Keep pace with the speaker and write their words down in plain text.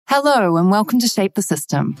Hello and welcome to Shape the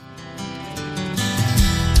System,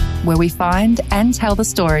 where we find and tell the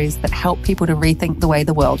stories that help people to rethink the way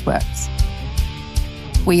the world works.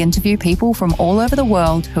 We interview people from all over the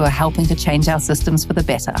world who are helping to change our systems for the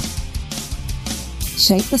better.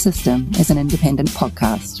 Shape the System is an independent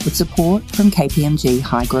podcast with support from KPMG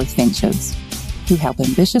High Growth Ventures, who help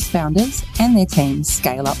ambitious founders and their teams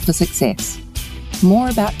scale up for success. More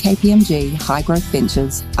about KPMG High Growth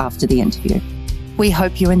Ventures after the interview. We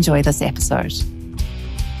hope you enjoy this episode.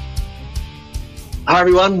 Hi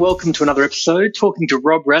everyone, welcome to another episode. Talking to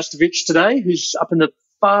Rob Rastovich today, who's up in the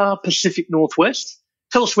far Pacific Northwest.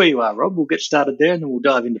 Tell us where you are, Rob. We'll get started there and then we'll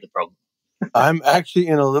dive into the problem. I'm actually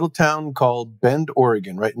in a little town called Bend,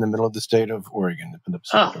 Oregon, right in the middle of the state of Oregon, in the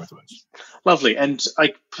Pacific Northwest. Lovely. And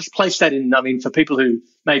I place that in, for people who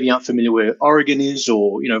maybe aren't familiar where Oregon is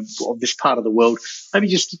or, of this part of the world, maybe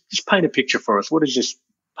just paint a picture for us. What is this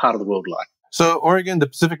part of the world like? So Oregon, the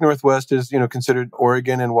Pacific Northwest is, considered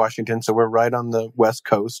Oregon and Washington. So we're right on the West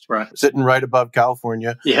Coast, right, sitting right above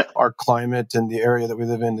California. Yeah. Our climate and the area that we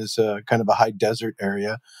live in is kind of a high desert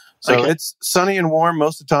area. So It's sunny and warm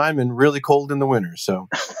most of the time and really cold in the winter. So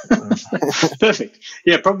Perfect.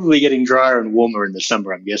 Yeah, probably getting drier and warmer in the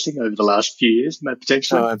summer, I'm guessing, over the last few years,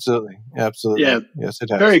 potentially. Oh, absolutely. Yeah. Yes,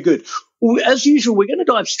 it has. Very good. Well, as usual, we're going to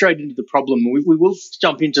dive straight into the problem. We will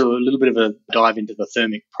jump into a little bit of a dive into the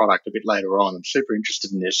thermic product a bit later on. I'm super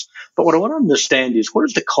interested in this. But what I want to understand is what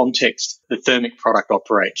is the context the thermic product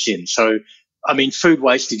operates in? So, food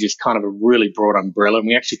wastage is kind of a really broad umbrella, and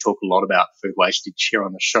we actually talk a lot about food wastage here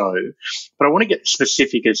on the show. But I want to get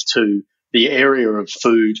specific as to the area of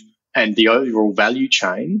food and the overall value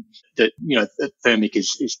chain that, that thermic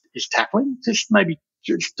is tackling. Just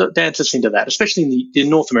dance us into that, especially in the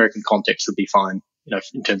North American context would be fine,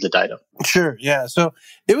 in terms of data. Sure, yeah. So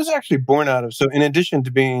it was actually born out of, in addition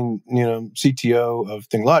to being, CTO of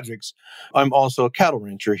ThingLogix, I'm also a cattle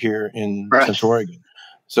rancher here in Central Oregon.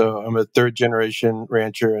 So I'm a third generation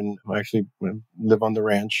rancher and I actually live on the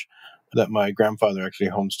ranch that my grandfather actually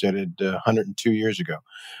homesteaded 102 years ago.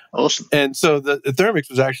 Awesome. And so the Thermix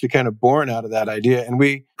was actually kind of born out of that idea. And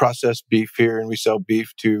we process beef here and we sell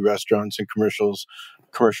beef to restaurants and commercial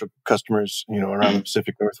customers, around the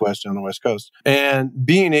Pacific Northwest and on the West Coast. And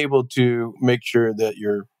being able to make sure that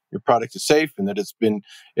your product is safe and that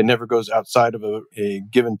it never goes outside of a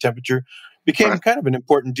given temperature became kind of an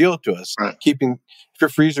important deal to us. Right. If your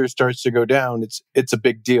freezer starts to go down, it's a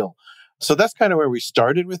big deal. So that's kind of where we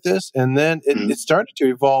started with this. And then it started to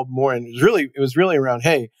evolve more. And it was really around,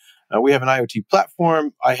 hey, we have an IoT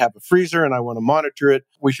platform. I have a freezer and I want to monitor it.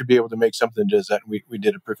 We should be able to make something that does that. And we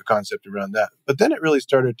did a proof of concept around that. But then it really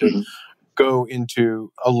started to go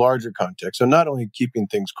into a larger context. So not only keeping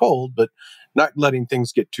things cold, but not letting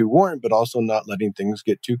things get too warm, but also not letting things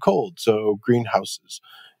get too cold. So greenhouses,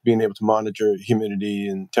 being able to monitor humidity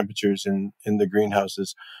and temperatures in the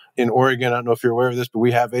greenhouses. In Oregon, I don't know if you're aware of this, but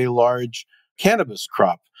we have a large cannabis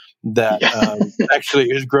crop that actually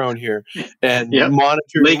is grown here and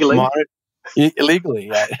monitoring legally. Illegally,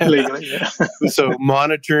 yeah. Legally, yeah. So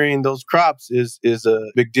monitoring those crops is a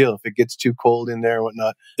big deal. If it gets too cold in there and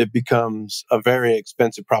whatnot, it becomes a very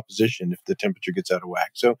expensive proposition if the temperature gets out of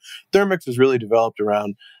whack. So Thermix was really developed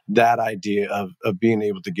around that idea of being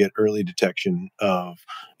able to get early detection of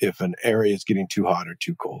if an area is getting too hot or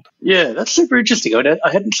too cold. Yeah, that's super interesting.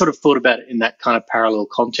 I hadn't sort of thought about it in that kind of parallel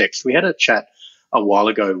context. We had a chat a while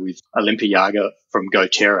ago with Olympia Yaga from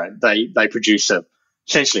GoTerra. They produce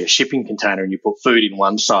essentially a shipping container, and you put food in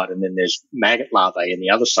one side and then there's maggot larvae in the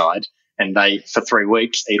other side, and they for 3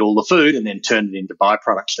 weeks eat all the food and then turn it into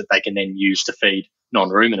byproducts that they can then use to feed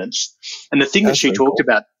non-ruminants. And the thing that she talked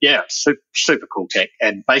about, super cool tech,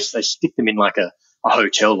 and basically they stick them in like a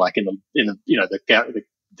hotel, like in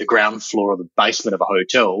the ground floor or the basement of a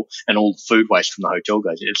hotel, and all the food waste from the hotel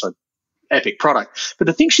goes in. It's an epic product. But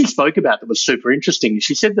the thing she spoke about that was super interesting,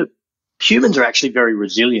 she said that humans are actually very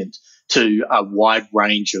resilient to a wide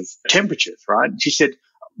range of temperatures, right? And she said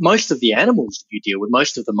most of the animals that you deal with,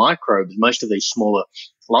 most of the microbes, most of these smaller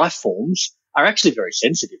life forms are actually very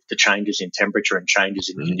sensitive to changes in temperature and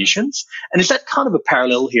changes in conditions. And is that kind of a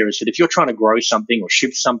parallel here? Is that if you're trying to grow something or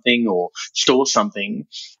ship something or store something,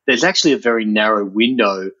 there's actually a very narrow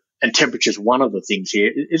window, and temperature is one of the things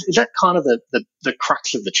here. Is that kind of the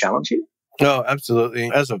crux of the challenge here? No, absolutely.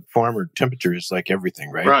 As a farmer, temperature is like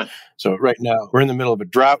everything, right? Right. So right now, we're in the middle of a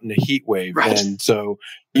drought and a heat wave. Right. And so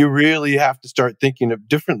you really have to start thinking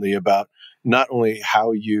differently about not only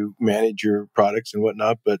how you manage your products and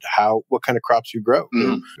whatnot, but what kind of crops you grow.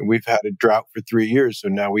 Mm. And we've had a drought for 3 years. So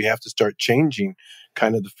now we have to start changing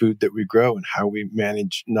kind of the food that we grow and how we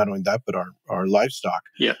manage not only that, but our livestock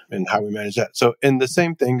and how we manage that. So, and the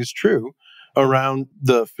same thing is true around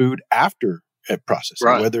the food after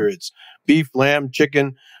processing, whether it's beef, lamb,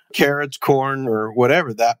 chicken, carrots, corn, or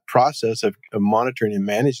whatever. That process of monitoring and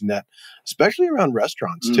managing that, especially around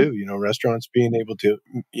restaurants too, restaurants being able to,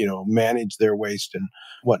 manage their waste and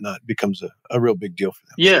whatnot becomes a real big deal for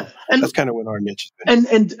them. Yeah. So and that's kind of what our niche has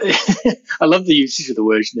been. And I love the usage of the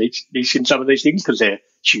word niche in some of these things because they're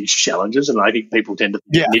huge challenges. And I think people tend to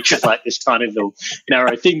think niche is like this tiny little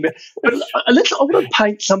narrow thing. But I want to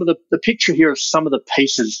paint some of the picture here of some of the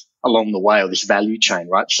pieces along the way of this value chain,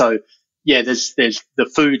 right? So, there's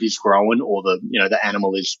the food is grown, or the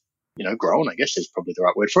animal is, grown, I guess is probably the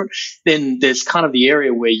right word for it. Then there's kind of the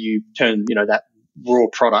area where you turn, that raw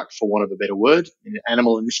product, for want of a better word, an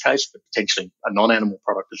animal in this case, but potentially a non-animal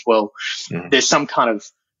product as well. Mm-hmm. There's some kind of,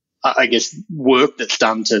 I guess, work that's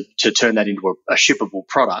done to turn that into a shippable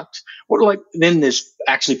product. Then there's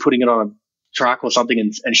actually putting it on a truck or something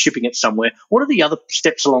and shipping it somewhere. What are the other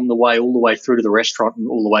steps along the way, all the way through to the restaurant and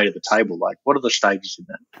all the way to the table? Like, what are the stages in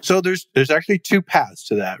that? So there's actually two paths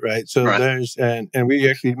to that, right? So there's, and we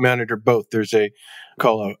actually monitor both. There's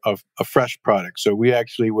called a fresh product. So we have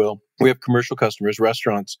commercial customers,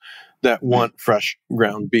 restaurants that want fresh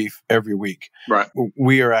ground beef every week. Right.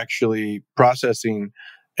 We are actually processing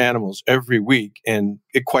animals every week, and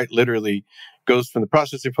it quite literally goes from the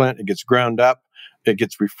processing plant, it gets ground up, it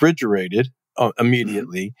gets refrigerated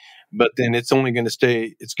immediately, but then it's only going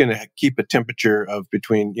to it's going to keep a temperature of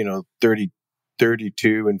between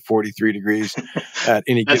 32 and 43 degrees at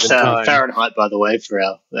any given time. That's Fahrenheit, by the way, for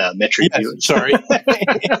our metric viewers. Sorry.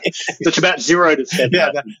 It's about 0 to 7.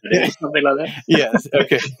 Something like that. Yes.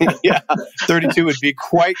 Okay. 32 would be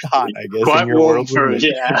quite hot, I guess. Quite in your warm world, for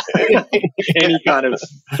any kind of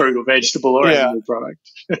fruit or vegetable or animal product.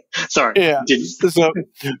 Sorry. Yeah. So,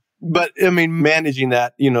 but I mean, managing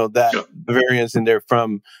that, that variance in there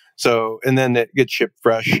and then it gets shipped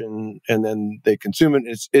fresh and then they consume it.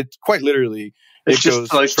 It's quite literally, it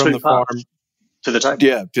goes from the farm to the table.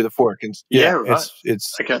 Yeah, to the fork. And right.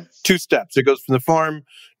 It's two steps. It goes from the farm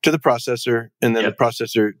to the processor and then the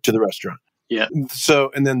processor to the restaurant. Yeah.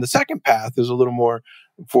 So, and then the second path is a little more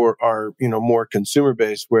for our, more consumer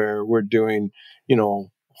base where we're doing,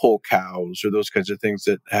 whole cows or those kinds of things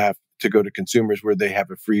that have to go to consumers where they have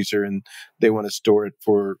a freezer and they want to store it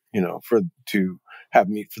for to have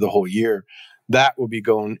meat for the whole year. That will be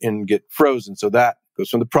going and get frozen. So that goes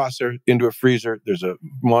from the processor into a freezer. There's a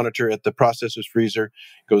monitor at the processor's freezer,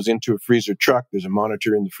 goes into a freezer truck. There's a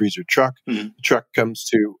monitor in the freezer truck. Mm-hmm. The truck comes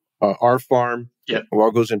to our farm. Yep.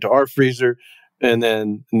 Or goes into our freezer. And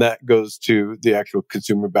then that goes to the actual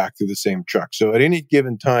consumer back through the same truck. So at any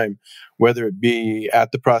given time, whether it be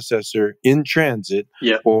at the processor in transit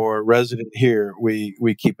or resident here,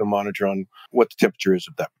 we keep a monitor on what the temperature is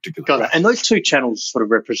of that particular product. And those two channels sort of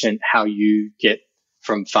represent how you get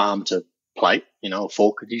from farm to plate, a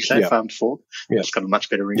fork, could you say, farm to fork? Yeah. It's got a much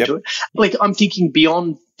better ring to it. Like, I'm thinking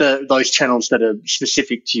beyond those channels that are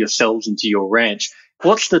specific to yourselves and to your ranch.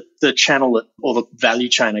 What's the channel or the value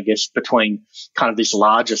chain, I guess, between kind of this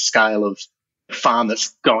larger scale of farm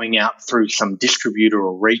that's going out through some distributor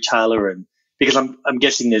or retailer? And because I'm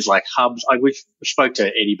guessing there's like hubs. We spoke to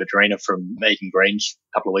Eddie Badrina from Eating Greens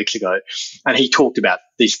a couple of weeks ago, and he talked about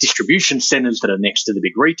these distribution centers that are next to the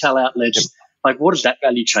big retail outlets. Yep. Like, what does that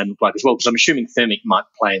value chain look like as well? Because I'm assuming thermic might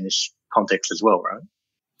play in this context as well, right?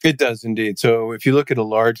 It does indeed. So if you look at a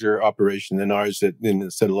larger operation than ours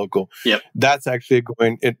instead of local, that's actually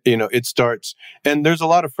it starts, and there's a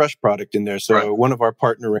lot of fresh product in there. So one of our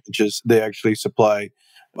partner ranches, they actually supply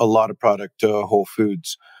a lot of product to Whole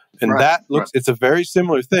Foods. And that looks, it's a very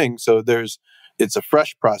similar thing. So it's a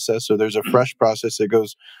fresh process. So there's a fresh process that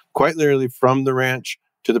goes quite literally from the ranch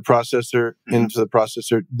to the processor, into the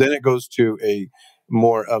processor. Then it goes to a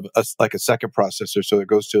more of a second processor. So it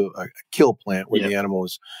goes to a kill plant where the animal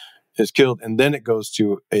is killed. And then it goes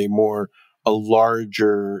to a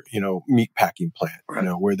larger, meat packing plant,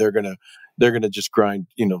 where they're going to just grind,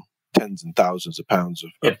 tens and thousands of pounds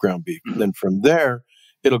of ground beef. And then from there,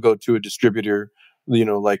 it'll go to a distributor,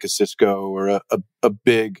 like a Cisco or a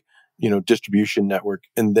big, distribution network,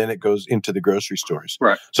 and then it goes into the grocery stores.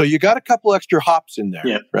 Right. So you got a couple extra hops in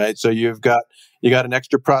there, right? So you got an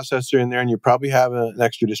extra processor in there, and you probably have an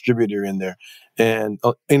extra distributor in there. And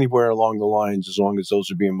anywhere along the lines, as long as those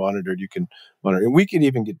are being monitored, you can monitor. And we can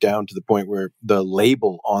even get down to the point where the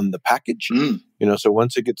label on the package, so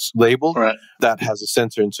once it gets labeled, that has a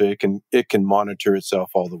sensor, and so it can monitor itself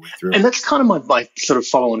all the way through. And that's kind of my sort of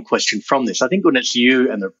follow-on question from this. I think when it's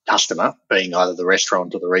you and the customer, being either the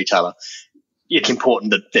restaurant or the retailer, it's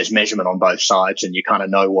important that there's measurement on both sides and you kind of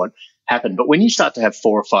know what happened. But when you start to have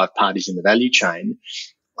 4 or 5 parties in the value chain,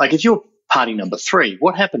 like if you're party number 3,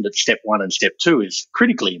 what happened at step 1 and step 2 is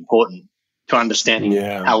critically important to understanding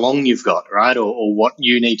how long you've got, right? Or what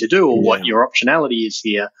you need to do or what your optionality is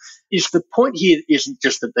here. Is the point here isn't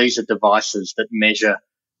just that these are devices that measure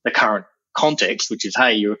the current context, which is,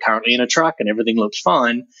 hey, you're currently in a truck and everything looks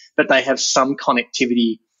fine, but they have some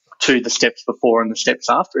connectivity to the steps before and the steps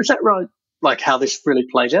after. Is that right? Like how this really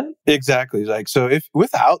plays out? Exactly. Like, so if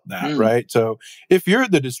without that, right? So if you're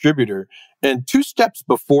the distributor and 2 steps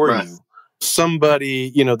before you,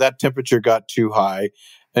 somebody, that temperature got too high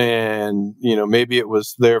and, maybe it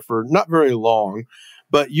was there for not very long,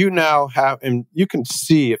 but you now have, and you can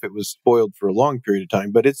see if it was spoiled for a long period of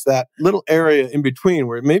time, but it's that little area in between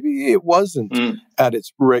where maybe it wasn't at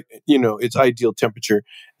its, its ideal temperature.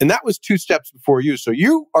 And that was 2 steps before you. So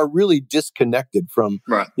you are really disconnected from,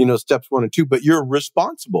 steps 1 and 2, but you're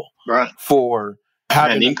responsible for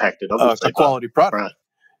having impacted, a quality product. Right.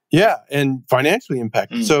 Yeah, and financially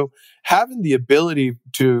impacted. So having the ability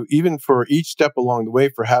to, even for each step along the way,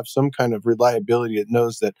 have some kind of reliability that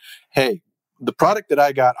knows that, hey, the product that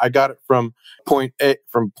I got it from point A,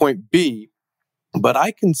 from point B, but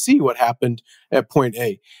I can see what happened at point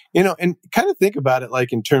A. And kind of think about it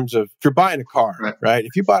like in terms of if you're buying a car, right?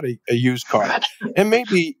 If you bought a used car, and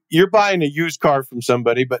maybe you're buying a used car from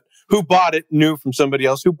somebody, but who bought it knew from somebody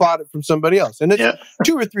else who bought it from somebody else. And it's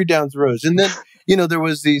 2 or 3 down the road. And then, there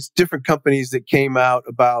was these different companies that came out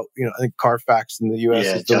about, I think Carfax in the US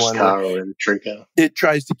is the one car or Trico. It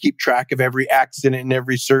tries to keep track of every accident and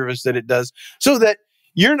every service that it does so that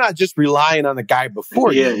you're not just relying on the guy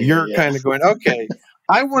before you. You're kind of going, okay,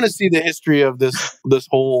 I want to see the history of this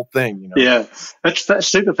whole thing. Yeah, that's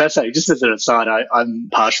super fascinating. Just as an aside, I'm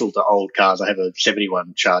partial to old cars. I have a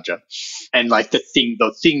 71 Charger. And like the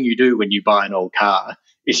thing you do when you buy an old car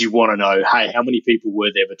is you want to know, hey, how many people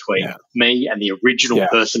were there between me and the original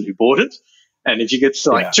person who bought it? And if you get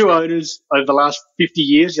like 2 owners over the last 50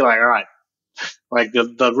 years, you're like, all right, like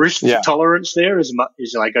the risk tolerance there is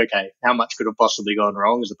like, okay, how much could have possibly gone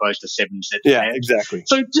wrong as opposed to 7 sets of hands? Exactly.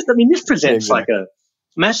 So, this presents like a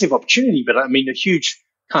massive opportunity, but a huge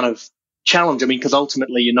kind of challenge. Because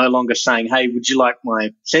ultimately you're no longer saying, hey, would you like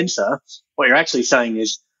my sensor? What you're actually saying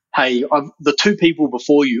is, hey, the 2 people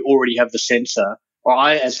before you already have the sensor, or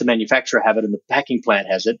I, as the manufacturer, have it and the packing plant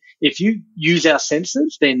has it. If you use our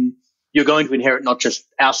sensors, then you're going to inherit not just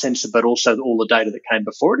our sensor, but also all the data that came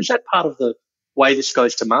before it. Is that part of the way this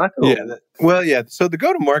goes to market? So the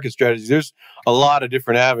go-to-market strategies, there's a lot of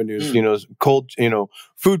different avenues.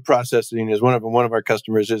 Food processing is one of our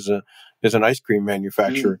customers is an ice cream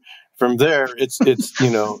manufacturer. From there, it's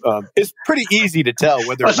pretty easy to tell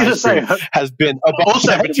whether ice cream has been above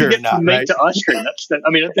temperature or not. Meat to ice cream.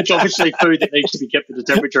 It's obviously food that needs to be kept at the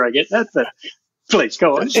temperature. I get that, but please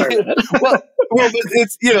go on. Sorry about that. Well,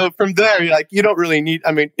 it's from there. You don't really need.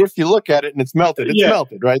 If you look at it and it's melted, it's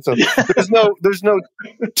melted, right? So there's no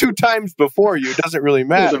 2 times before you. It doesn't really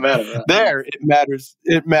matter. It doesn't matter. Right? There, it matters.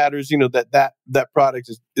 It matters. That product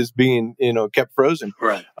is being kept frozen.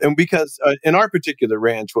 Right. And because in our particular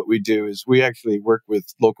ranch, what we do is we actually work with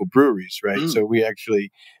local breweries, right? So we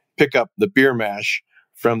actually pick up the beer mash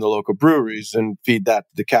from the local breweries and feed that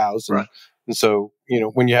to the cows. And so,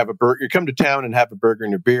 when you have a burger, you come to town and have a burger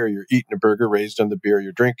and a beer, you're eating a burger raised on the beer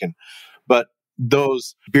you're drinking. But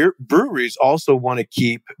those breweries also want to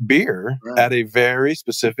keep beer at a very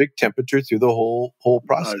specific temperature through the whole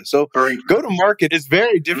process. So go to market is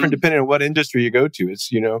very different depending on what industry you go to.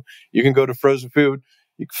 It's, you can go to frozen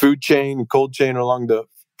food chain, cold chain along the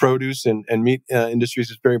produce and meat industries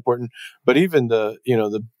is very important, but even the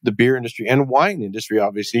beer industry and wine industry,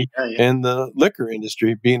 obviously, and the liquor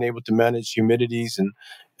industry, being able to manage humidities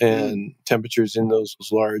and temperatures in those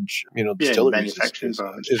large distilleries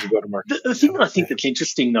is a go-to-market. The thing that I think that's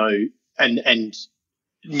interesting though, and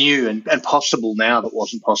new and possible now that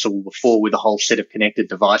wasn't possible before, with a whole set of connected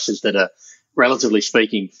devices that are, relatively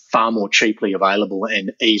speaking, far more cheaply available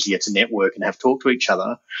and easier to network and have talk to each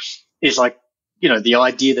other, is like, the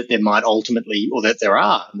idea that there might ultimately, or that there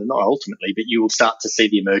are, not ultimately, but you will start to see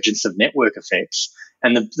the emergence of network effects.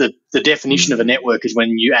 And the definition of a network is when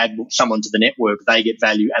you add someone to the network, they get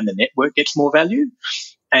value and the network gets more value.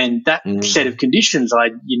 And that set of conditions,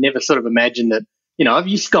 you never sort of imagine that,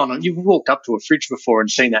 you've walked up to a fridge before and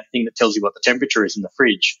seen that thing that tells you what the temperature is in the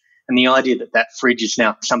fridge. And the idea that fridge is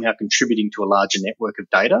now somehow contributing to a larger network of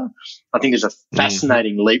data, I think is a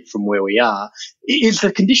fascinating leap from where we are. Is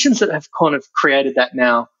the conditions that have kind of created that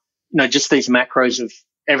now, just these macros of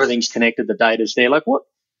everything's connected, the data's there, like what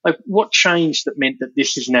Like, what changed that meant that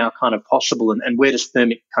this is now kind of possible, and where does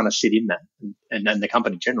Thermic kind of sit in that, and the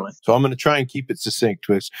company generally? So I'm going to try and keep it succinct,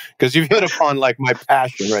 because you've hit upon like my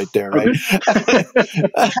passion right there, right?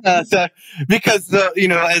 So, because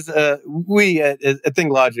as we at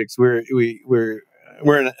ThingLogix,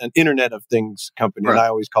 we're an Internet of Things company, Right. and I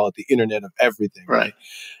always call it the Internet of Everything, Right. right?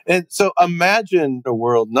 And so imagine a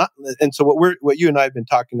world and so what you and I have been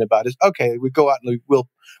talking about is, okay, we go out and we'll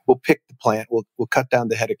pick the plant, we'll cut down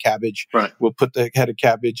the head of cabbage, Right. we'll put the head of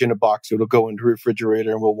cabbage in a box, it'll go into the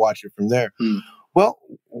refrigerator, and we'll watch it from there. Well,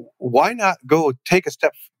 why not go take a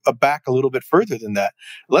step back a little bit further than that?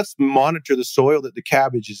 Let's monitor the soil that the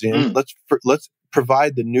cabbage is in. Let's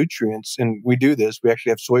provide the nutrients, and we do this. We actually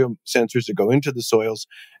have soil sensors that go into the soils,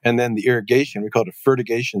 and then the irrigation, we call it a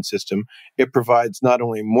fertigation system. It provides not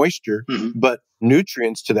only moisture, but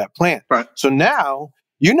nutrients to that plant. Right. So now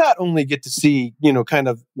you not only get to see, kind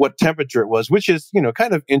of what temperature it was, which is,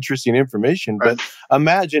 kind of interesting information, Right. but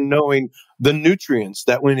imagine knowing the nutrients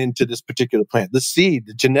that went into this particular plant, the seed,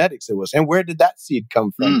 the genetics it was, and where did that seed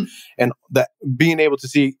come from? And that being able to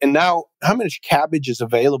see, and now how much cabbage is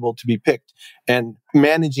available to be picked, and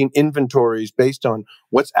managing inventories based on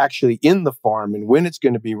what's actually in the farm and when it's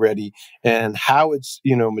going to be ready and how it's,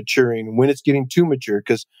 maturing and when it's getting too mature.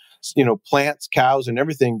 Because plants, cows, and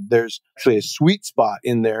everything, there's actually a sweet spot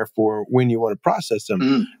in there for when you want to process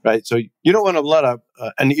them, right? So you don't want to let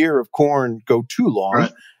an ear of corn go too long,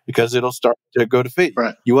 Right. because it'll start to go to feed.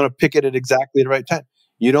 Right. You want to pick it at exactly the right time.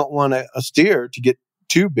 You don't want a steer to get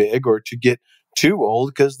too big or to get too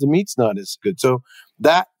old, because the meat's not as good. So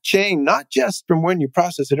that chain, not just from when you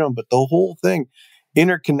process it on, but the whole thing,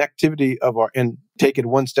 interconnectivity and take it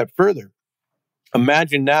one step further.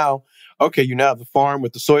 Imagine now, okay, you now have the farm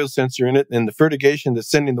with the soil sensor in it and the fertigation that's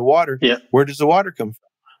sending the water. Yeah. Where does the water come from?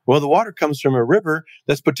 Well, the water comes from a river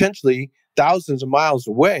that's potentially thousands of miles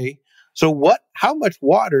away. So how much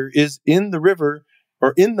water is in the river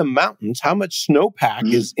or in the mountains? How much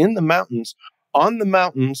snowpack is in the mountains, on the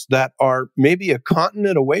mountains that are maybe a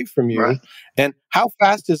continent away from you? Right. And how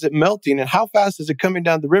fast is it melting? And how fast is it coming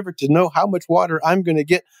down the river to know how much water I'm going to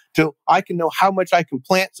get, till I can know how much I can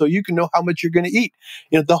plant, so you can know how much you're going to eat?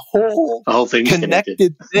 The whole thing's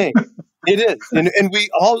connected thing. It is. And we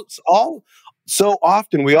all so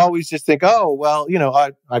often we always just think, oh, well,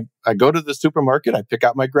 I go to the supermarket, I pick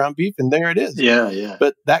out my ground beef, and there it is. Yeah, yeah.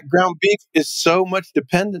 But that ground beef is so much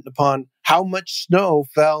dependent upon how much snow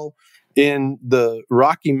fell in the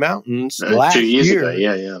Rocky Mountains last 2 years year. ago.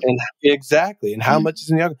 Yeah. And exactly. And how much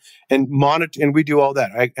is in the other, and monitor, and we do all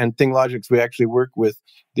that. And ThingLogix, we actually work with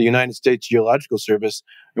the United States Geological Service,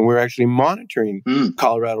 and we're actually monitoring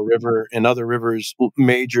Colorado River and other rivers,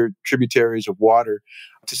 major tributaries of water,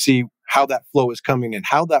 to see how that flow is coming, and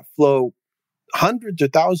how that flow hundreds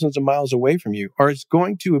of thousands of miles away from you is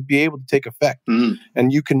going to be able to take effect.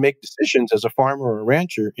 And you can make decisions as a farmer or a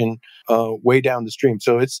rancher in way down the stream.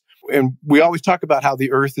 So and we always talk about how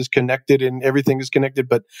the earth is connected and everything is connected,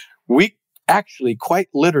 but we actually quite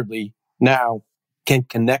literally now can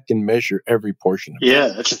connect and measure every portion of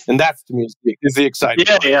it. And that's, to me, is the exciting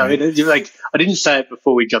part. Yeah. Right? I mean, I didn't say it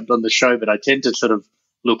before we jumped on the show, but I tend to sort of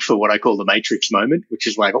look for what I call the matrix moment, which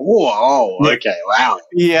is like, okay, wow.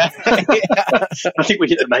 Yeah. I think we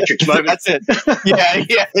hit the matrix moment. That's it. Yeah.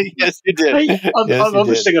 Yes, you did. Hey, I've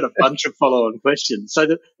obviously got a bunch of follow-on questions. So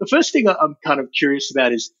the first thing I'm kind of curious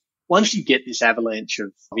about is, once you get this avalanche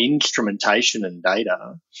of instrumentation and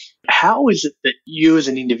data, how is it that you as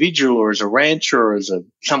an individual or as a rancher or as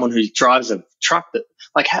someone who drives a truck,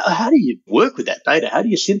 how do you work with that data? How do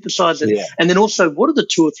you synthesize it? Yeah. And then also, what are the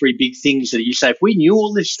 2 or 3 big things that you say, if we knew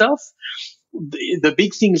all this stuff, the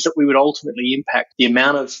big things that we would ultimately impact the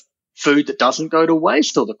amount of food that doesn't go to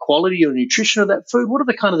waste, or the quality or nutrition of that food? What are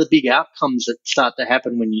the kind of the big outcomes that start to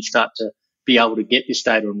happen when you start to be able to get this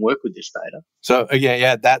data and work with this data? So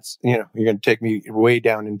that's, you're going to take me way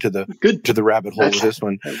down into the rabbit hole with this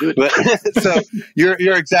one. Good. But so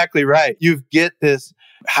you're exactly right. You get this.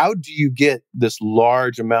 How do you get this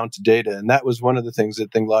large amount of data? And that was one of the things that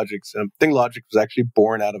ThingLogix was actually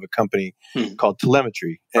born out of a company called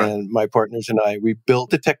Telemetry. Right. And my partners and we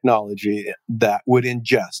built a technology that would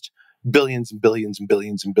ingest billions and billions and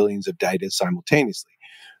billions and billions of data simultaneously.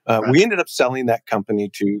 We ended up selling that company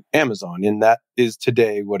to Amazon, and that is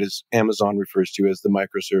today what Amazon refers to as the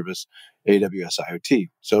microservice AWS IoT.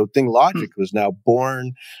 So ThingLogix was now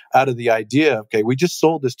born out of the idea, okay, we just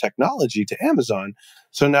sold this technology to Amazon.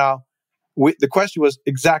 So now the question was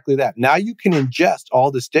exactly that. Now you can ingest all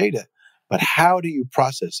this data, but how do you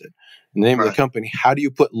process it? And the name of the company, how do you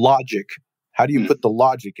put logic? How do you put the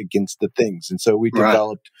logic against the things? And so we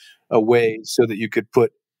developed a way so that you could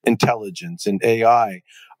put intelligence and AI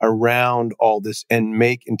around all this and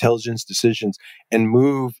make intelligence decisions and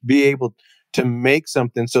be able to make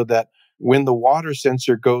something so that when the water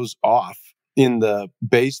sensor goes off in the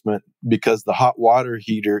basement because the hot water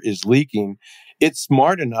heater is leaking, it's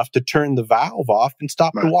smart enough to turn the valve off and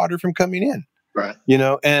stop the water from coming in. Right.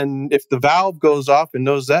 And if the valve goes off and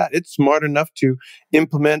knows that, it's smart enough to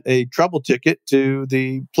implement a trouble ticket to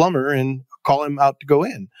the plumber and call him out to go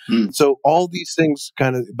in. So all these things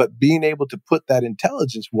but being able to put that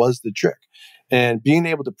intelligence was the trick, and being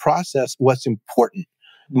able to process what's important.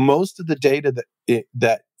 Most of the data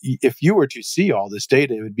that if you were to see all this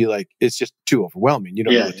data, it would be like, it's just too overwhelming. You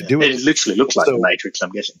don't know what to do with it. It literally looks like the Matrix, I'm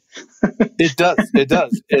guessing. It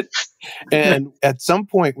does. And at some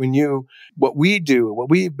point what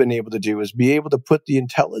we've been able to do is be able to put the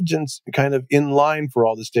intelligence kind of in line for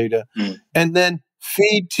all this data and then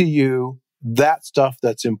feed to you that stuff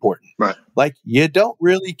that's important. Right. Like, you don't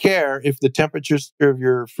really care if the temperature of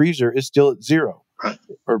your freezer is still at 0. Right.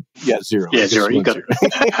 Or, zero. Yeah, 0. You got it.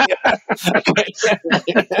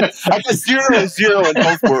 I guess 0 is 0 in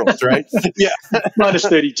both worlds, right? Yeah. Minus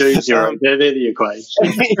 32, 0. They're the equations.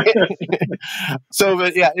 So,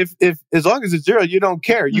 but if as long as it's 0, you don't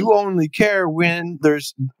care. You only care when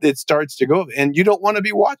it starts to go, and you don't want to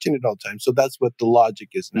be watching it all the time. So that's what the logic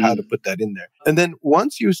is and how to put that in there. And then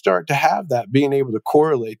once you start to have that, being able to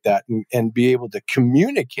correlate that and be able to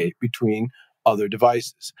communicate between other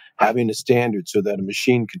devices, having a standard so that a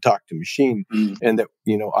machine can talk to machine and that,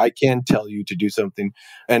 I can tell you to do something,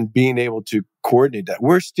 and being able to coordinate that.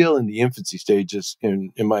 We're still in the infancy stages,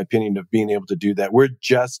 in my opinion, of being able to do that. We're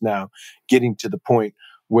just now getting to the point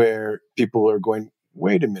where people are going,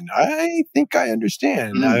 wait a minute, I think I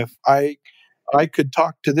understand. Now, if I could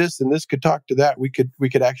talk to this and this could talk to that, we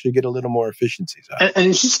could actually get a little more efficiencies out of it. And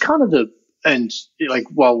it's just kind of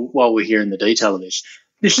while we're here in the detail of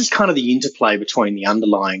this is kind of the interplay between the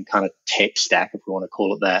underlying kind of tech stack, if we want to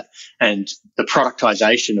call it that, and the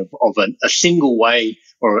productization of a single way,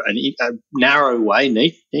 or a narrow way,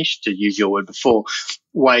 niche, to use your word before,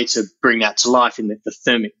 way to bring that to life in the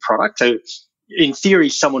thermic product. So in theory,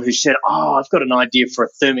 someone who said, I've got an idea for a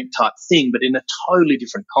thermic type thing, but in a totally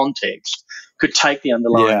different context, could take the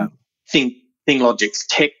underlying ThingLogix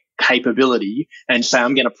tech capability and say,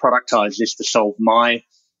 I'm going to productize this to solve my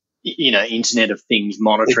Internet of Things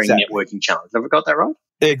monitoring networking challenge. Have I got that right?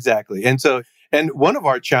 Exactly. And one of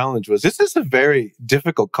our challenge was, this is a very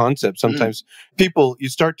difficult concept. Sometimes you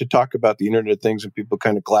start to talk about the Internet of Things and people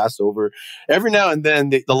kind of glass over. Every now and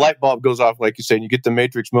then the light bulb goes off, like you say, and you get the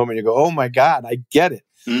Matrix moment. You go, oh my God, I get it.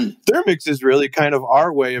 Thermix is really kind of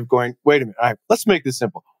our way of going, wait a minute. All right, let's make this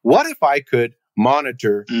simple. What if I could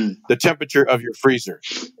monitor the temperature of your freezer?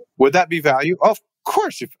 Would that be value? Of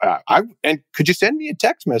course. And could you send me a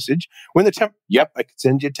text message when the Yep, I could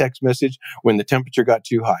send you a text message when the temperature got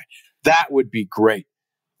too high. That would be great.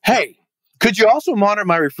 Hey, could you also monitor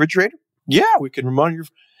my refrigerator? Yeah, we can monitor.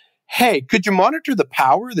 Hey, could you monitor the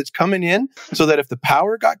power that's coming in so that if the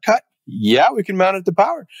power got cut? Yeah, we can monitor the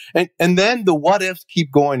power. And then the what ifs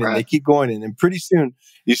keep going and they keep going. And then pretty soon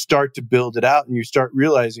you start to build it out and you start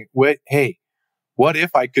realizing, what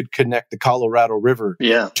if I could connect the Colorado River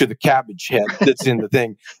to the cabbage head that's in the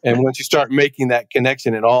thing? And once you start making that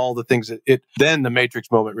connection and all the things then the Matrix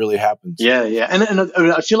moment really happens. Yeah.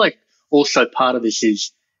 And I feel like also part of this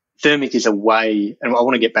is thermic is a way, and I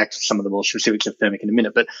want to get back to some of the more specifics of thermic in a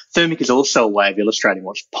minute, but thermic is also a way of illustrating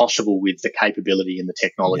what's possible with the capability and the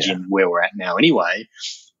technology and where we're at now anyway,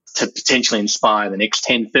 to potentially inspire the next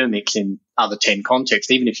 10 thermics in other 10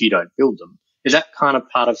 contexts, even if you don't build them. Is that kind of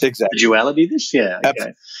part of the duality of this? Yeah.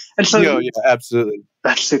 Okay. And so, absolutely.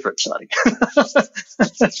 That's super exciting.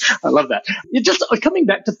 I love that. Just coming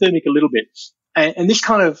back to thermic a little bit, and this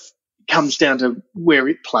kind of comes down to where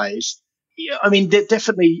it plays. I mean, there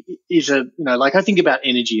definitely is I think about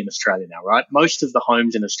energy in Australia now, right? Most of the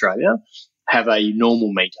homes in Australia have a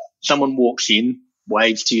normal meter. Someone walks in,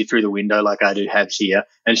 waves to you through the window like I do have here,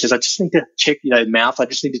 and says, I just need to check, I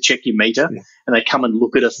just need to check your meter. Yeah. And they come and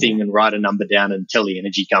look at a thing and write a number down and tell the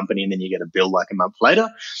energy company, and then you get a bill like a month later.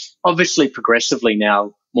 Obviously, progressively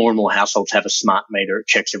now, more and more households have a smart meter. It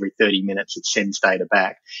checks every 30 minutes. It sends data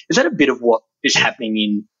back. Is that a bit of what is happening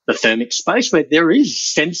in the thermic space, where there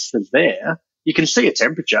is sensors there? You can see a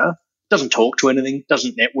temperature, doesn't talk to anything,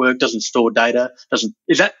 doesn't network, doesn't store data,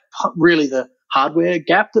 is that really the hardware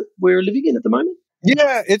gap that we're living in at the moment?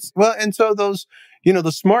 Yeah, and so those,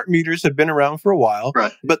 the smart meters have been around for a while,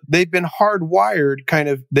 right, but they've been hardwired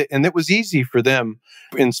and it was easy for them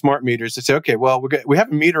in smart meters to say, okay, well, we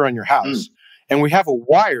have a meter on your house and we have a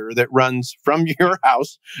wire that runs from your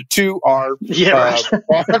house to our,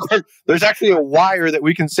 there's actually a wire that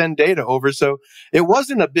we can send data over. So it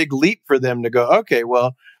wasn't a big leap for them to go, okay,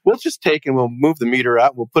 well, we'll just take and we'll move the meter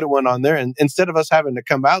out. We'll put one on there. And instead of us having to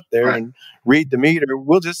come out there and read the meter,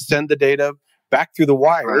 we'll just send the data back through the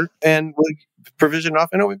wire and we'll provision off.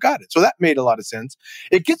 And we've got it. So that made a lot of sense.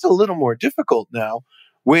 It gets a little more difficult now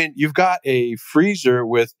when you've got a freezer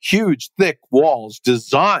with huge, thick walls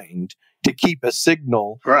designed to keep a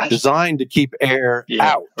signal, designed to keep air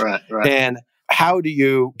out. And how do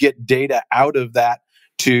you get data out of that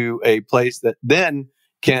to a place that then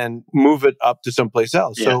can move it up to someplace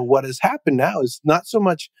else? So what has happened now is not so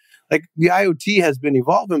much like the IoT has been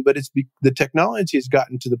evolving, but the technology has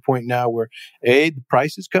gotten to the point now where the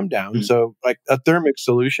prices come down. So like a thermic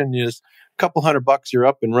solution is a couple $100, you're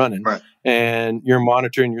up and running, and you're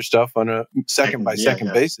monitoring your stuff on a second by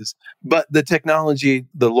second basis. But the technology,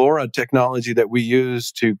 the LoRa technology that we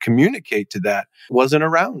use to communicate to that wasn't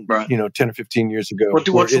around, 10 or 15 years ago. What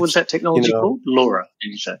was that technology called? LoRa,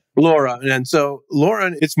 did you say? LoRa. And so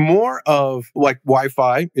LoRa, it's more of like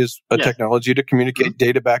Wi-Fi is a technology to communicate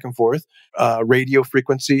data back and forth. Radio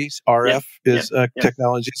frequencies, RF is a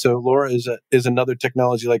technology. So LoRa is another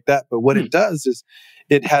technology like that. But what it does is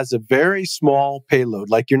it has a very small payload.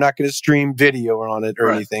 Like you're not going to stream video on it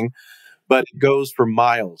or anything, but it goes for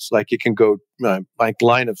miles. Like it can go like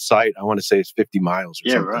line of sight. I want to say it's 50 miles or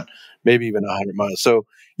something, maybe even 100 miles. So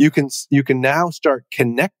you can now start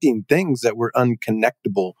connecting things that were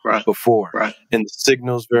unconnectable before, and the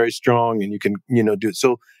signal's very strong, and you can do it.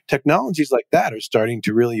 So technologies like that are starting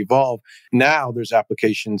to really evolve. Now there's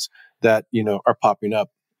applications that are popping up.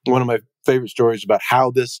 One of my favorite stories about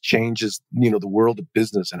how this changes, the world of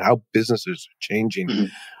business and how businesses are changing.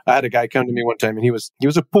 I had a guy come to me one time, and he was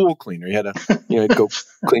a pool cleaner. He had he'd go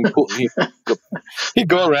clean pool. He'd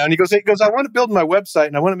go around. He goes, I want to build my website,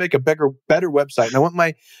 and I want to make a better website, and I want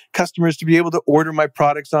my customers to be able to order my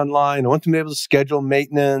products online. I want them to be able to schedule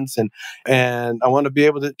maintenance, and I want to be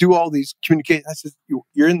able to do all these communications. I said,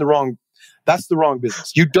 you're in the wrong. That's the wrong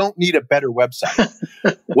business. You don't need a better website.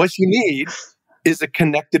 What you need is a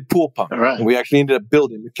connected pool pump. And we actually ended up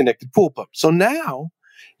building a connected pool pump. So now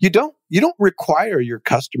you don't require your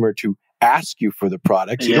customer to ask you for the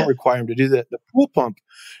products. You don't require them to do that. The pool pump,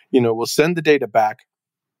 will send the data back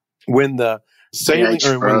when the saline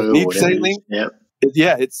or when it needs saline.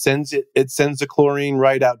 It sends the chlorine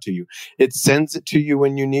right out to you. It sends it to you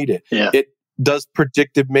when you need it. It does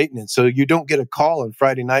predictive maintenance. So you don't get a call on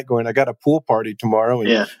Friday night going, I got a pool party tomorrow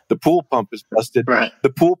and the pool pump is busted.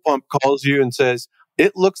 The pool pump calls you and says,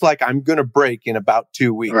 it looks like I'm going to break in about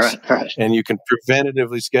 2 weeks. And you can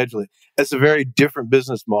preventatively schedule it. It's a very different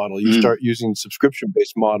business model. You start using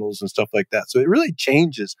subscription-based models and stuff like that. So it really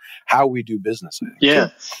changes how we do business.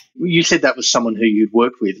 You said that was someone who you'd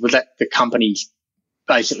worked with. Was that the company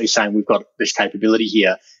basically saying, we've got this capability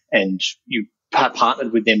here, and you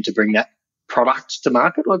partnered with them to bring that product to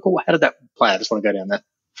market? Like, how did that play? I just want to go down that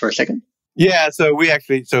for a second. Yeah, so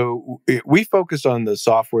we focus on the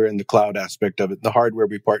software and the cloud aspect of it. The hardware,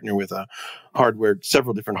 we partner with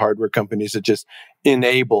several different hardware companies that just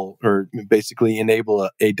enable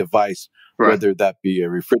a device, whether that be a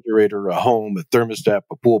refrigerator, a home, a thermostat,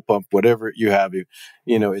 a pool pump, whatever you have.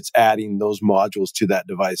 It's adding those modules to that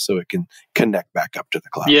device so it can connect back up to the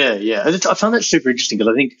cloud. I find that super interesting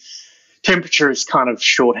because I think temperature is kind of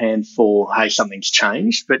shorthand for, hey, something's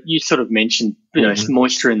changed. But you sort of mentioned,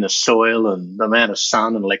 moisture in the soil and the amount of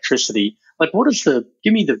sun and electricity. Like,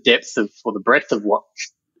 give me the depth of, or the breadth of what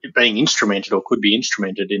being instrumented or could be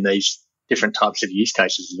instrumented in these different types of use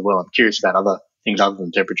cases as well. I'm curious about other things other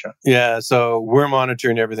than temperature. Yeah, so we're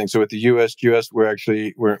monitoring everything. So with the US, we're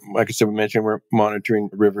like I said, we're monitoring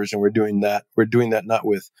rivers, and we're doing that. We're doing that not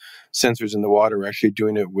with sensors in the water. We're actually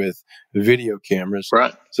doing it with video cameras,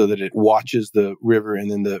 so that it watches the river, and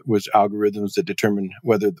then with algorithms that determine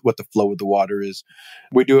what the flow of the water is.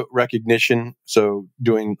 We do it recognition, so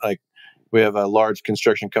doing we have large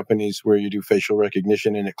construction companies where you do facial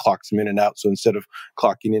recognition and it clocks them in and out. So instead of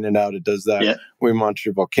clocking in and out, it does that. We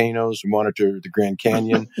monitor volcanoes. We monitor the Grand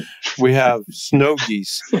Canyon. We have snow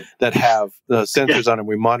geese that have sensors on them.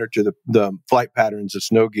 We monitor the flight patterns of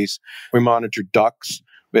snow geese. We monitor ducks.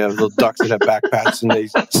 We have little ducks that have backpacks and they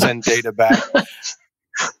send data back.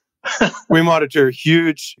 We monitor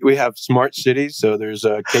we have smart cities. So there's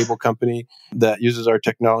a cable company that uses our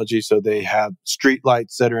technology. So they have street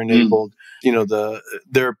lights that are enabled.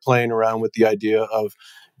 They're playing around with the idea of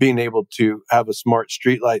being able to have a smart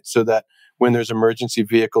street light so that when there's emergency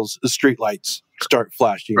vehicles, the street lights start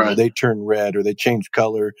flashing, or they turn red, or they change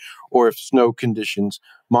color, or if snow conditions,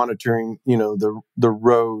 monitoring, the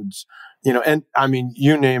roads, And I mean,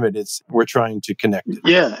 you name it, we're trying to connect it.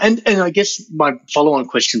 Yeah. And I guess my follow-on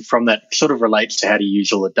question from that sort of relates to how do you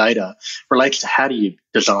use all the data, relates to how do you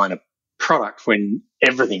design a product when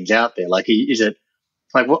everything's out there? Like, is it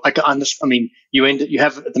like what I mean, you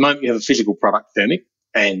have at the moment you have a physical product, Thermic,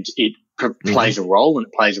 and it plays a role, and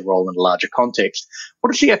it plays a role in a larger context.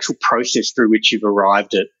 What is the actual process through which you've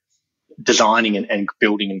arrived at designing and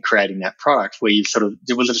building and creating that product? Where you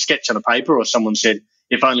was it a sketch on a paper, or someone said,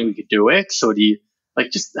 if only we could do X, or do you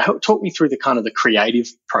just talk me through the kind of the creative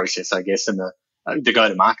process, I guess, and the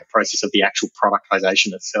go-to-market process of the actual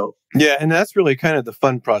productization itself? Yeah, and that's really kind of the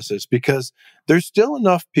fun process, because there's still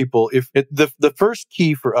enough people. The first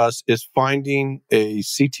key for us is finding a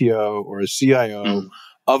CTO or a CIO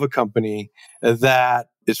of a company that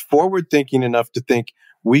is forward-thinking enough to think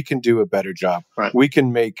we can do a better job. Right. We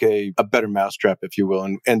can make a better mousetrap, if you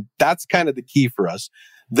will. And that's kind of the key for us.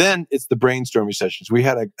 Then it's the brainstorming sessions. We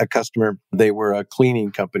had a customer, they were a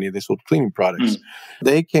cleaning company. They sold cleaning products.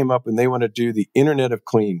 They came up and they want to do the Internet of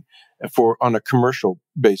Clean on a commercial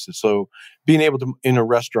basis. So being able to, in a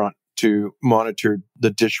restaurant, to monitor the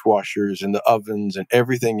dishwashers and the ovens and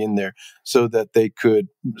everything in there so that they could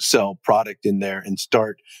sell product in there and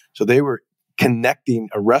start. So they were connecting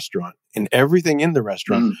a restaurant and everything in the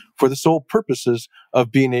restaurant for the sole purposes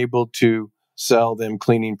of being able to sell them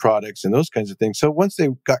cleaning products and those kinds of things. So once they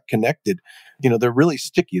got connected, they're really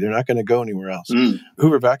sticky. They're not going to go anywhere else.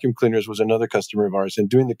 Hoover Vacuum Cleaners was another customer of ours, and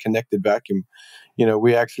doing the connected vacuum,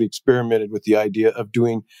 we actually experimented with the idea of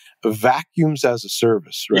doing vacuums as a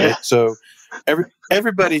service, right? Yeah. So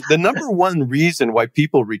everybody, the number one reason why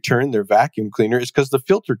people return their vacuum cleaner is because the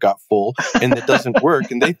filter got full and it doesn't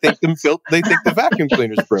work, and they think the vacuum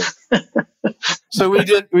cleaner's broke. So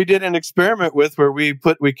we did an experiment where we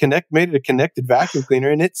made it a connected vacuum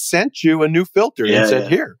cleaner, and it sent you a new filter and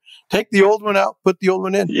said, here, take the old one out, put the old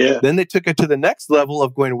one in. Yeah. Then they took it to the next level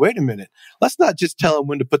of going, wait a minute, let's not just tell them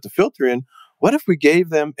when to put the filter in. What if we gave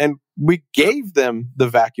them the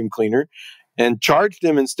vacuum cleaner and charged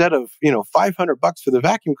them, instead of, $500 for the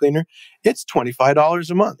vacuum cleaner, it's $25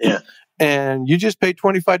 a month. Yeah. And you just pay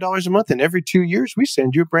 $25 a month, and every 2 years we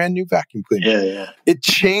send you a brand new vacuum cleaner. Yeah. It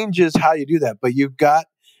changes how you do that. But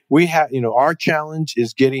our challenge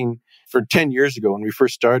is for 10 years ago when we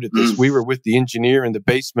first started this, we were with the engineer in the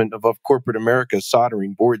basement of corporate America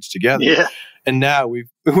soldering boards together. Yeah. And now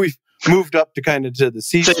we've moved up to kind of to the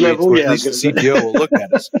C-suites where at least the CTO will look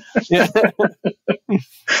at us. Yeah.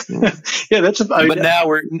 Yeah, that's but now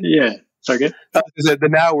we're Sorry, good.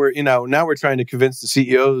 Now we're trying to convince the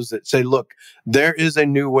CEOs that say, look, there is a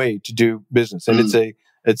new way to do business, and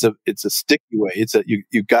it's a sticky way.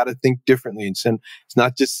 You got to think differently, and it's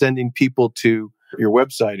not just sending people to your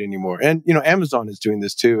website anymore. And Amazon is doing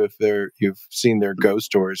this too. If you've seen their Go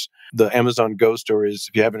stores, the Amazon Go store is,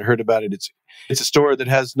 if you haven't heard about it, it's a store that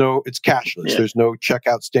it's cashless. Yeah. There's no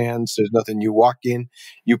checkout stands. There's nothing. You walk in,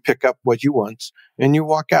 you pick up what you want, and you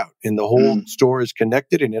walk out. And the whole store is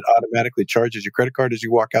connected, and it automatically charges your credit card as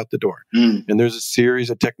you walk out the door. And there's a series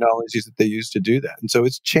of technologies that they use to do that. And so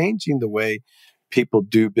it's changing the way people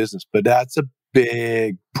do business. But that's a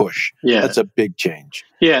big push. Yeah. That's a big change.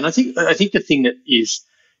 Yeah. And I think the thing that is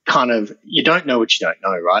kind of, you don't know what you don't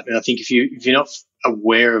know, right? And I think if you're not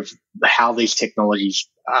aware of how these technologies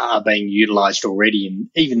are being utilized already, and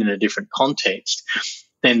even in a different context,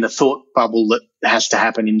 then the thought bubble that has to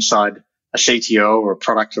happen inside a CTO or a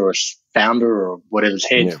product or a founder or whatever's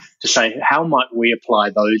head to say, how might we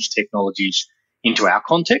apply those technologies into our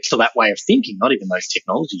context, or that way of thinking, not even those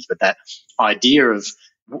technologies, but that idea of,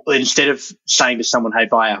 instead of saying to someone, hey,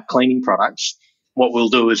 buy our cleaning products, what we'll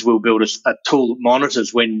do is we'll build a tool that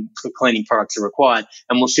monitors when the cleaning products are required,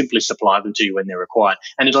 and we'll simply supply them to you when they're required.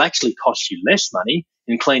 And it'll actually cost you less money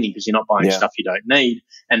in cleaning because you're not buying stuff you don't need.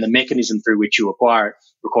 And the mechanism through which you acquire it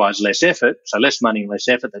requires less effort. So less money and less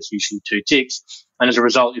effort, that's usually 2 ticks. And as a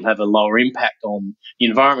result, you'll have a lower impact on the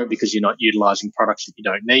environment because you're not utilizing products that you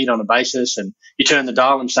don't need on a basis. And you turn the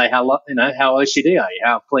dial and say, how OCD are you?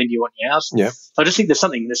 How clean do you want your house? Yeah. So I just think there's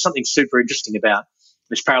something super interesting about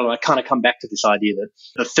this parallel. I kind of come back to this idea that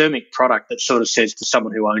a thermic product that sort of says to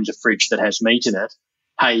someone who owns a fridge that has meat in it,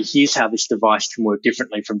 hey, here's how this device can work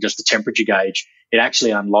differently from just a temperature gauge. It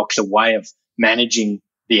actually unlocks a way of managing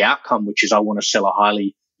the outcome, which is I want to sell a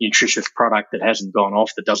highly nutritious product that hasn't gone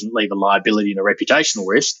off, that doesn't leave a liability and a reputational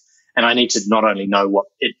risk. And I need to not only know what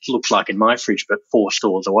it looks like in my fridge, but 4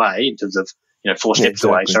 stores away, in terms of, 4 steps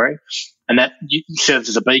away, sorry. And that serves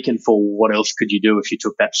as a beacon for what else could you do if you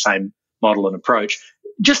took that same model and approach.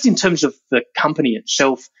 Just in terms of the company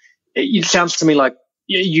itself, it sounds to me like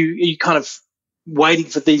you kind of waiting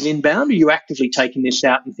for these inbound? Are you actively taking this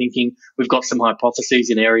out and thinking, we've got some hypotheses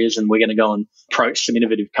in areas and we're going to go and approach some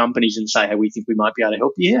innovative companies and say, hey, we think we might be able to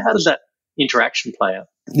help you? How does that interaction play out?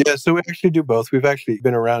 Yeah, so we actually do both. We've actually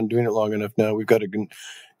been around doing it long enough now. We've got a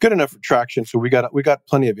good enough traction, so we got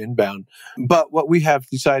plenty of inbound. But what we have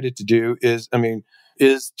decided to do is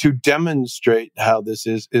to demonstrate how this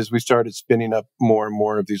is we started spinning up more and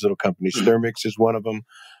more of these little companies. Thermix is one of them.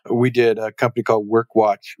 We did a company called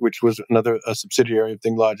WorkWatch, which was a subsidiary of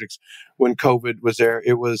ThingLogix. When COVID was there,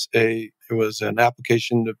 it was an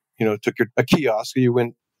application that, took a kiosk. You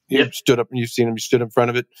went, you stood up, and you've seen them. You stood in front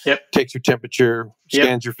of it, takes your temperature,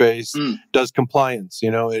 scans your face, does compliance,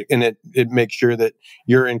 and it makes sure that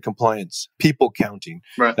you're in compliance. People counting.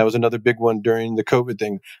 Right. That was another big one during the COVID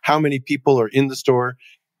thing. How many people are in the store?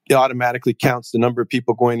 It automatically counts the number of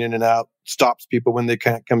people going in and out, stops people when they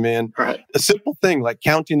can't come in. Right. A simple thing like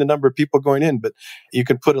counting the number of people going in, but you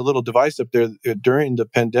can put a little device up there. During the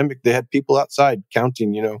pandemic, they had people outside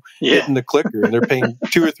counting, hitting the clicker, and they're paying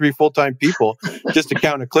 2 or 3 full-time people just to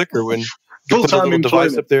count a clicker when you put a little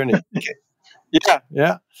device up there. And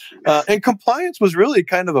and compliance was really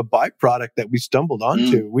kind of a byproduct that we stumbled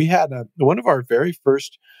onto. We had one of our very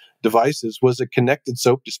first devices was a connected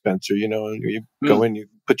soap dispenser, and you go in, you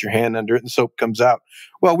put your hand under it and soap comes out.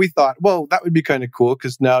 Well, we thought, that would be kind of cool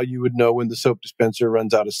because now you would know when the soap dispenser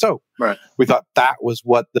runs out of soap. Right. We thought that was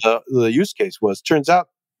what the use case was. Turns out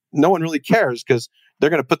no one really cares because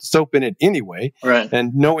they're going to put the soap in it anyway. Right.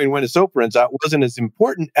 And knowing when a soap runs out wasn't as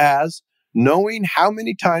important as knowing how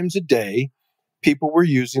many times a day people were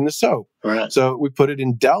using the soap. Right. So we put it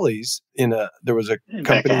in delis. There was a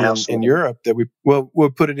company in Europe that we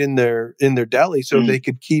put it in their deli so they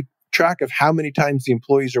could keep track of how many times the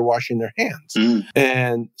employees are washing their hands.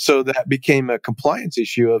 And so that became a compliance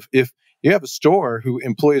issue of if you have a store who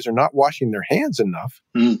employees are not washing their hands enough,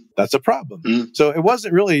 that's a problem. So it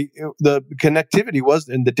wasn't really the connectivity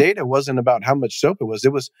and the data wasn't about how much soap it was.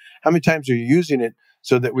 It was how many times are you using it,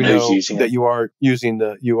 so that we know that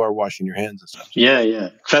you are washing your hands and stuff. Yeah.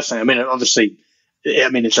 Fascinating. Obviously,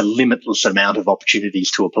 it's a limitless amount of opportunities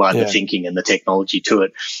to apply the thinking and the technology to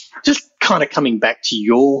it. Just kind of coming back to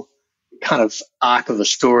your kind of arc of the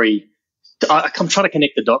story, I'm trying to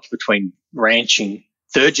connect the dots between ranching,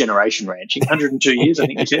 third generation ranching, 102 years, I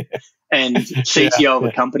think you said, and CTO of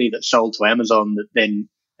a company that sold to Amazon that then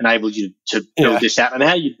enabled you to build this out, and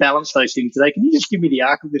how you balance those things today. Can you just give me the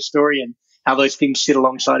arc of this story and how those things sit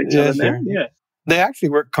alongside each other now? Yeah. They actually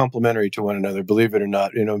work complementary to one another, believe it or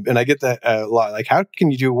not, and I get that a lot. Like, how can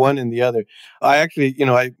you do one and the other? I actually,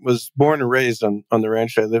 I was born and raised on the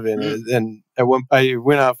ranch I live in. And I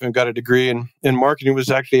went off and got a degree in marketing,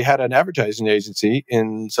 had an advertising agency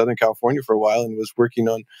in Southern California for a while and was working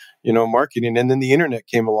on, marketing. And then the internet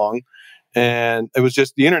came along. And it was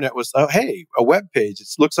just, the internet was, hey, a web page. It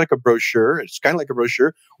looks like a brochure. It's kind of like a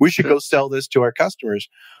brochure. We should go sell this to our customers.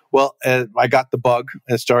 Well, I got the bug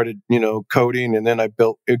and started, coding, and then I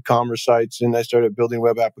built e-commerce sites and I started building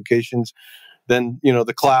web applications. Then,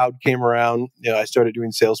 the cloud came around. I started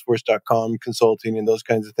doing Salesforce.com consulting and those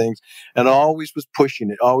kinds of things, and I always was pushing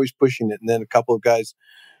it. And then a couple of guys,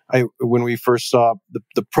 when we first saw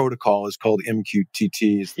the protocol is called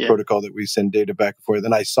MQTT, is the protocol that we send data back and forth.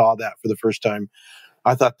 And I saw that for the first time.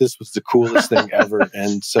 I thought this was the coolest thing ever.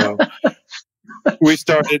 And so we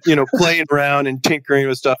started, playing around and tinkering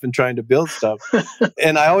with stuff and trying to build stuff.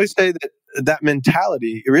 And I always say that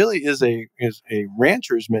mentality really is a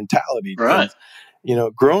rancher's mentality. Right.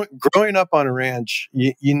 Growing up on a ranch,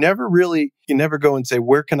 you never go and say,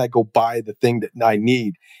 where can I go buy the thing that I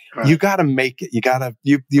need? Right. You got to make it. You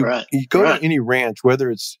go to any ranch,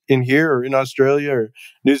 whether it's in here or in Australia or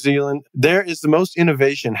New Zealand, there is the most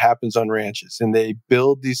innovation happens on ranches, and they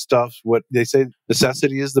build these stuff. What they say,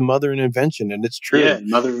 necessity is the mother of invention, and it's true. Yeah,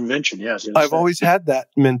 mother of invention. Yes. I've always had that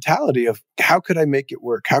mentality of how could I make it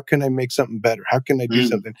work? How can I make something better? How can I do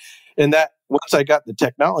something? And that once I got the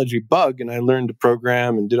technology bug and I learned to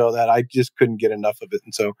program and did all that, I just couldn't get enough of it.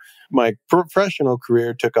 And so my professional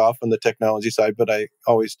career took off on the technology side, but I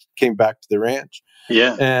always came back to the ranch.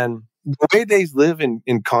 Yeah. And the way they live in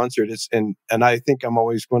concert is, and I think I'm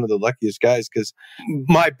always one of the luckiest guys because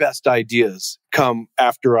my best ideas come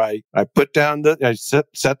after I put down I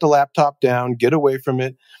set the laptop down, get away from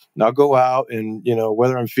it. And I'll go out and,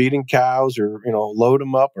 whether I'm feeding cows or, load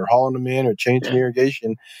them up or hauling them in or changing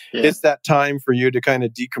irrigation, it's that time for you to kind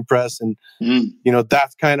of decompress. And,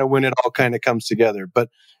 that's kind of when it all kind of comes together. But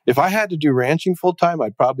if I had to do ranching full time,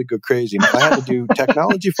 I'd probably go crazy. And if I had to do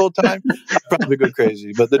technology full time, I'd probably go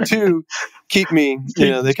crazy. But the two keep me,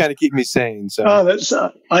 they kind of keep me sane. So that's,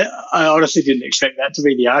 I honestly didn't expect that to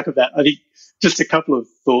be the arc of that. I think just a couple of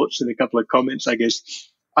thoughts and a couple of comments, I guess.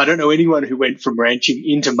 I don't know anyone who went from ranching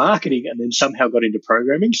into marketing and then somehow got into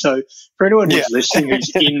programming. So for anyone who's listening who's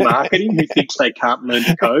in marketing who thinks they can't learn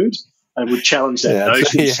to code, I would challenge that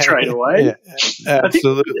notion straight away. Yeah,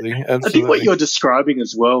 absolutely. I think what you're describing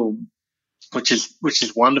as well, which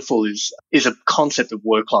is wonderful, is a concept of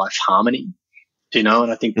work-life harmony. And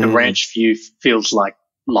I think the ranch view feels like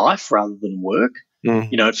life rather than work.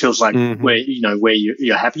 It feels like where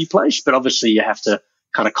your happy place, but obviously you have to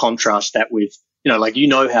kind of contrast that with, like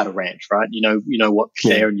how to ranch, right? You know what's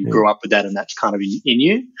there, and you grew up with that, and that's kind of in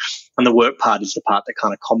you. And the work part is the part that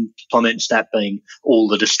kind of complements that, being all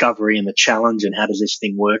the discovery and the challenge and how does this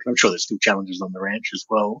thing work. And I'm sure there's still challenges on the ranch as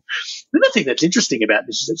well. The other thing that's interesting about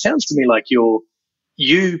this is it sounds to me like you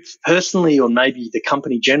personally, or maybe the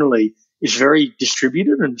company generally, is very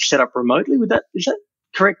distributed and set up remotely. Is that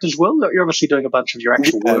correct as well? You're obviously doing a bunch of your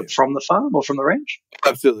actual work from the farm or from the ranch?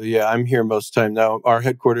 Absolutely, yeah. I'm here most of the time now. Our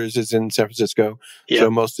headquarters is in San Francisco,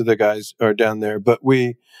 so most of the guys are down there. But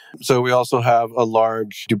we also have a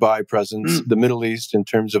large Dubai presence. The Middle East, in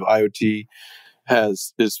terms of IoT,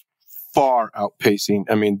 is far outpacing.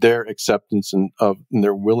 I mean, their acceptance and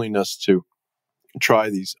their willingness to try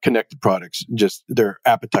these connected products, just their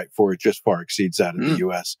appetite for it just far exceeds that of the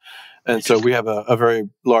US. And so we have a very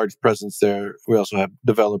large presence there. We also have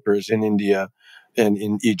developers in India and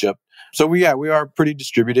in Egypt. So we are pretty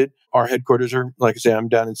distributed. Our headquarters are, like I say, I'm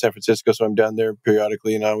down in San Francisco, so I'm down there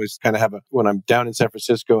periodically. And I always kind of when I'm down in San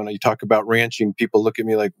Francisco and you talk about ranching, people look at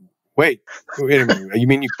me like, wait a minute. You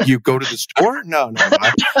mean you go to the store? No.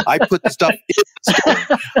 I put the stuff in the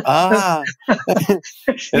store.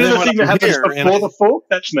 And then the thing that happens before the fork,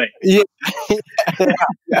 that's me. Yeah.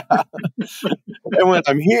 And when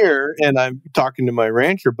I'm here and I'm talking to my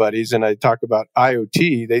rancher buddies and I talk about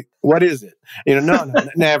IoT, what is it? No,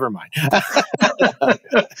 never mind.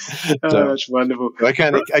 That's wonderful. I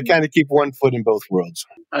kind of keep one foot in both worlds.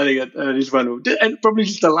 I think that is wonderful. And probably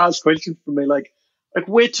just the last question for me, like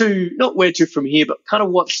not where to from here, but kind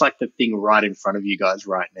of what's like the thing right in front of you guys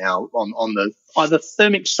right now on the either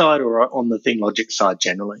Thermix side or on the ThingLogix side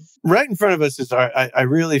generally? Right in front of us is I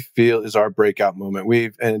really feel is our breakout moment.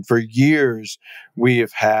 And for years we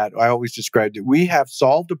have had, I always described it, we have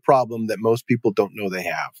solved a problem that most people don't know they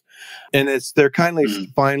have. And they're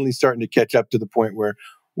finally starting to catch up to the point where,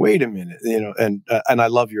 wait a minute, and I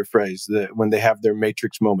love your phrase, that when they have their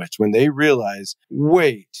matrix moments, when they realize,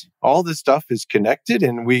 wait, all this stuff is connected,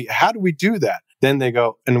 and how do we do that? Then they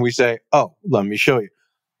go and we say, oh, let me show you.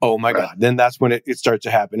 Oh my God. Then that's when it starts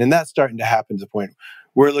to happen. And that's starting to happen to the point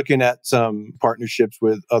we're looking at some partnerships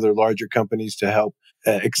with other larger companies to help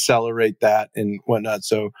accelerate that and whatnot.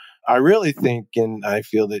 So I really think, and I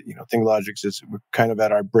feel that, ThingLogix we're kind of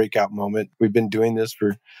at our breakout moment. We've been doing this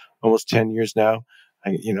for almost 10 years now.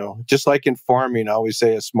 Just like in farming, I always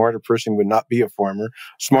say a smarter person would not be a farmer. A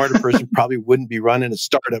smarter person probably wouldn't be running a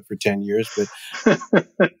startup for 10 years. But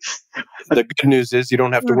the good news is you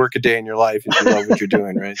don't have to work a day in your life if you love what you're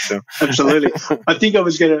doing, right? So absolutely. I think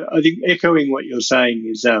echoing what you're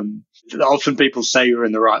saying is often people say you're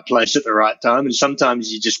in the right place at the right time, and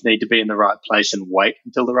sometimes you just need to be in the right place and wait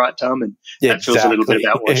until the right time. And that feels a little bit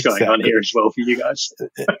about what's going on here as well for you guys.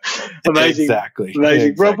 Amazing. Amazing. Exactly.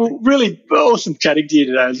 Rob, really awesome chatting to you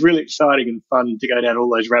today. It was really exciting and fun to go down all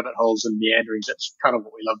those rabbit holes and meanderings. That's kind of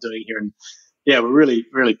what we love doing here. And we're really,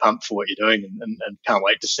 really pumped for what you're doing and can't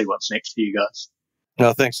wait to see what's next for you guys.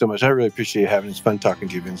 No, thanks so much. I really appreciate you having it. It's fun talking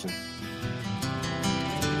to you, Vincent.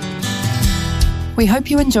 We hope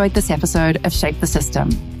you enjoyed this episode of Shape the System.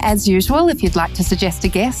 As usual, if you'd like to suggest a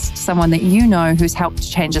guest, someone that you know who's helped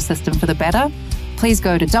change a system for the better, please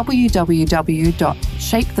go to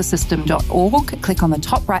www.shapethesystem.org, click on the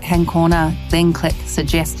top right-hand corner, then click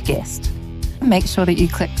Suggest Guest. Make sure that you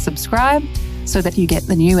click subscribe so that you get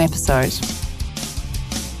the new episode.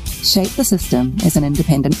 Shape the System is an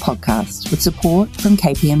independent podcast with support from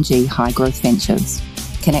KPMG High Growth Ventures.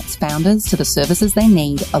 Connects founders to the services they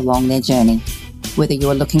need along their journey. Whether you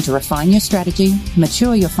are looking to refine your strategy,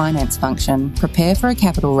 mature your finance function, prepare for a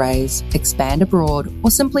capital raise, expand abroad,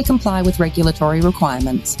 or simply comply with regulatory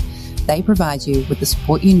requirements, they provide you with the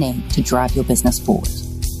support you need to drive your business forward.